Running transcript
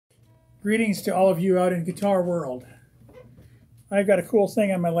Greetings to all of you out in guitar world. I've got a cool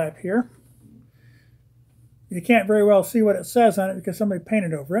thing on my lap here. You can't very well see what it says on it because somebody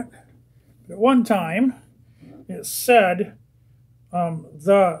painted over it. But at one time, it said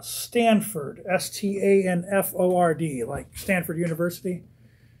the Stanford, S-T-A-N-F-O-R-D, like Stanford University.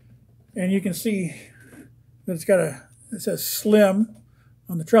 And you can see that it says Slim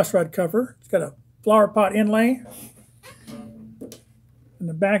on the truss rod cover. It's got a flower pot inlay. In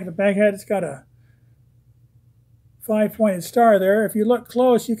the back of the baghead, it's got a 5-pointed star there. If you look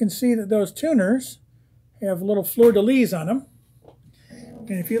close, you can see that those tuners have little fleur-de-lis on them.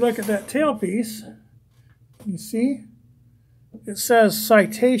 And if you look at that tailpiece, you see it says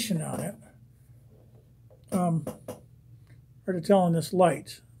Citation on it. Hard to tell in this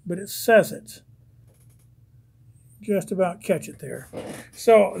light, but it says it. Just about catch it there.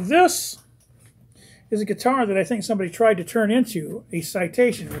 So this is a guitar that I think somebody tried to turn into a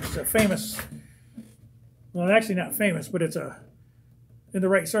Citation, which is a famous, well, actually not famous, but it's in the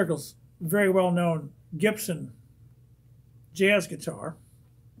right circles, very well-known Gibson jazz guitar.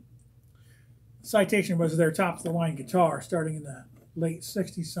 Citation was their top-of-the-line guitar starting in the late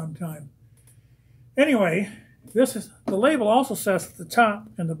 60s sometime. Anyway, the label also says that the top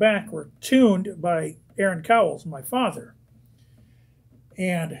and the back were tuned by Aaron Cowles, my father.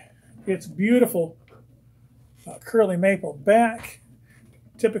 And it's beautiful. Curly maple back,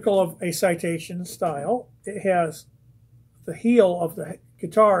 typical of a Citation style. It has the heel of the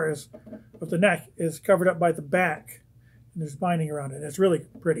guitar of the neck is covered up by the back, and there's binding around it. It's really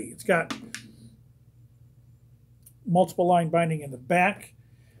pretty. It's got multiple line binding in the back.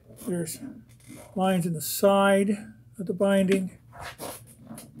 There's lines in the side of the binding.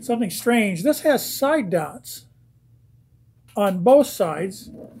 Something strange. This has side dots on both sides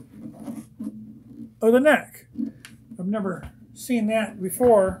of the neck. I've never seen that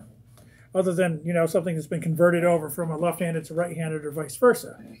before, other than, you know, something that's been converted over from a left-handed to right-handed or vice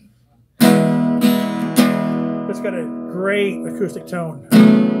versa. It's got a great acoustic tone.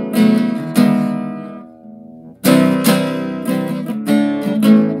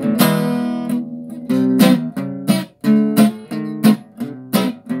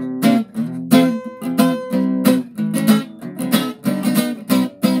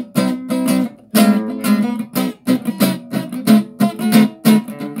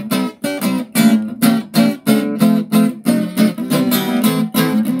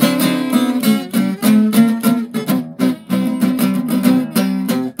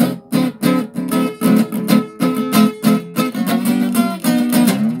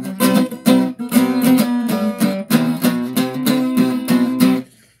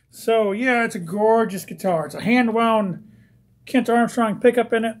 So yeah, it's a gorgeous guitar. It's a hand-wound Kent Armstrong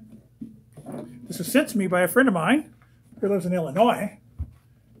pickup in it. This was sent to me by a friend of mine who lives in Illinois.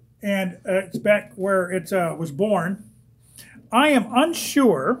 And it's back where it was born. I am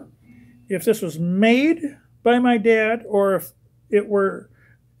unsure if this was made by my dad or if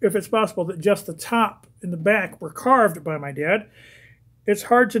it's possible that just the top and the back were carved by my dad. It's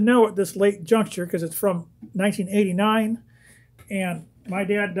hard to know at this late juncture because it's from 1989, and my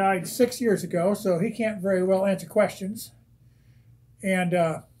dad died 6 years ago, so he can't very well answer questions. And,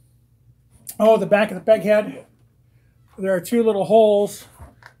 oh, the back of the peg head, there are two little holes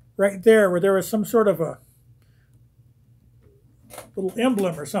right there where there was some sort of a little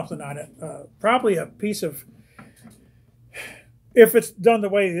emblem or something on it. Probably a piece of, if it's done the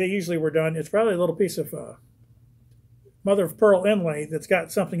way they usually were done, it's probably a little piece of mother of pearl inlay that's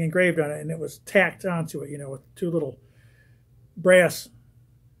got something engraved on it, and it was tacked onto it, you know, with two little brass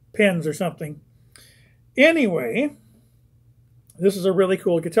pins or something. Anyway, this is a really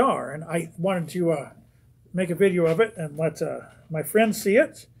cool guitar, and I wanted to make a video of it and let my friends see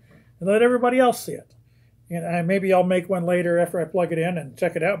it and let everybody else see it. And maybe I'll make one later after I plug it in and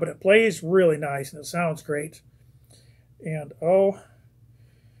check it out, but it plays really nice and it sounds great. And oh,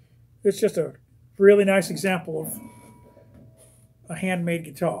 it's just a really nice example of a handmade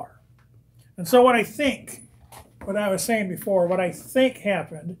guitar. And so what I was saying before, what I think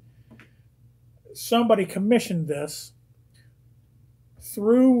happened, somebody commissioned this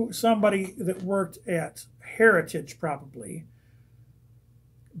through somebody that worked at Heritage probably,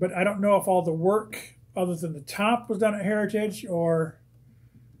 but I don't know if all the work other than the top was done at Heritage or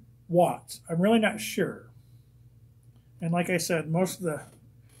what. I'm really not sure. And like I said,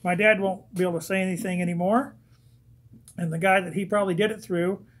 my dad won't be able to say anything anymore, and the guy that he probably did it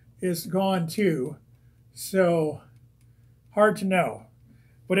through is gone too. So, hard to know.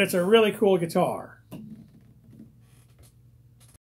 But it's a really cool guitar.